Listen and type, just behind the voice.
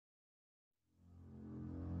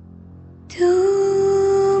तू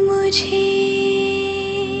मुझे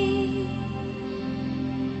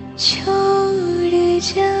छोड़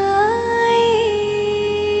जाए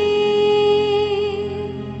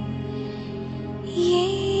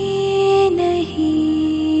ये नहीं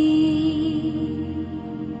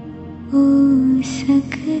हो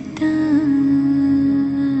सकता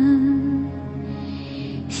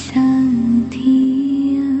साथिया।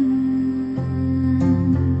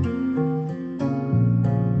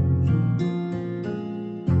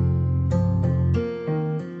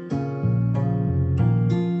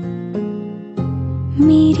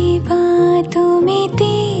 मेरी बातों में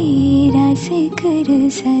तेरा जिक्र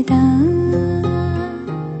सदा,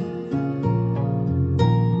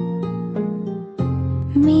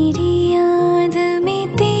 मेरी याद में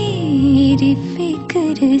तेरी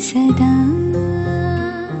फिक्र सदा।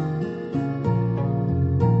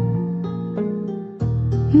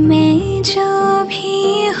 मैं जो भी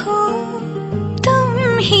हूँ तुम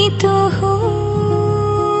ही तो हो,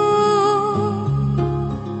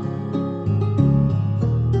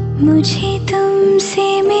 मुझे तुमसे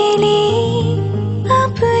मिली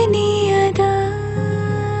अपनी अदा।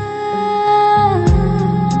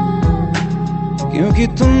 क्योंकि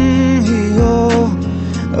तुम ही हो,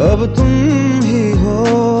 अब तुम ही हो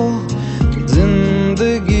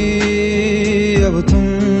जिंदगी, अब तुम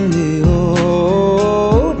ही हो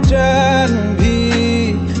चैन भी,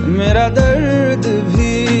 मेरा दर्द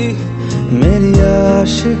भी, मेरी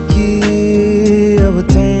आशिकी, अब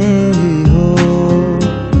तुम ही हो।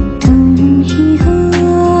 तुम ही हो,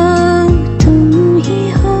 तुम ही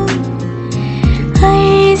हो,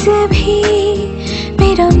 अर्ज़ भी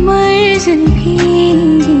मेरा मर्ज़ भी,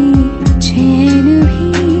 चैन भी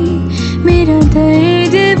मेरा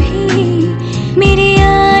दर्द भी, मेरी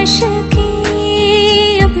आशिकी,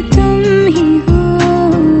 अब तुम ही हो।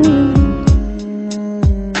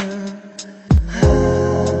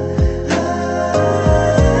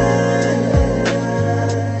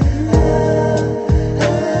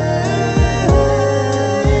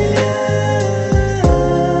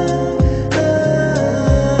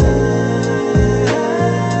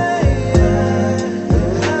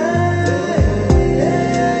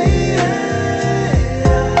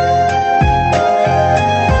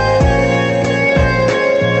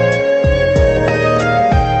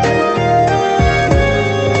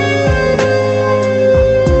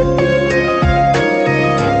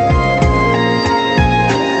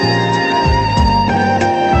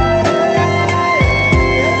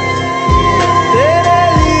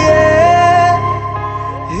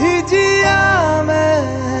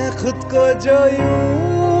 को जो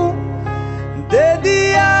यूं दे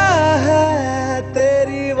दिया है,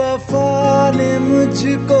 तेरी वफा ने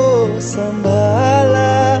मुझको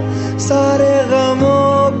संभाला, सारे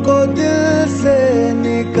गमों को दिल से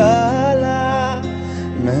निकाला।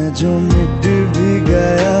 मैं जो मिट भी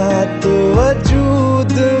गया तो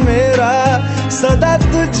वजूद मेरा सदा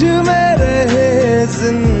तुझ में रहे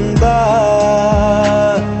जिंदा।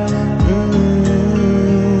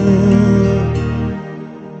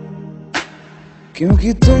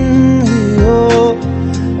 क्योंकि तुम ही हो,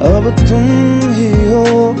 अब तुम ही हो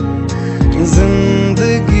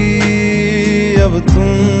जिंदगी, अब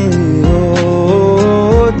तुम ही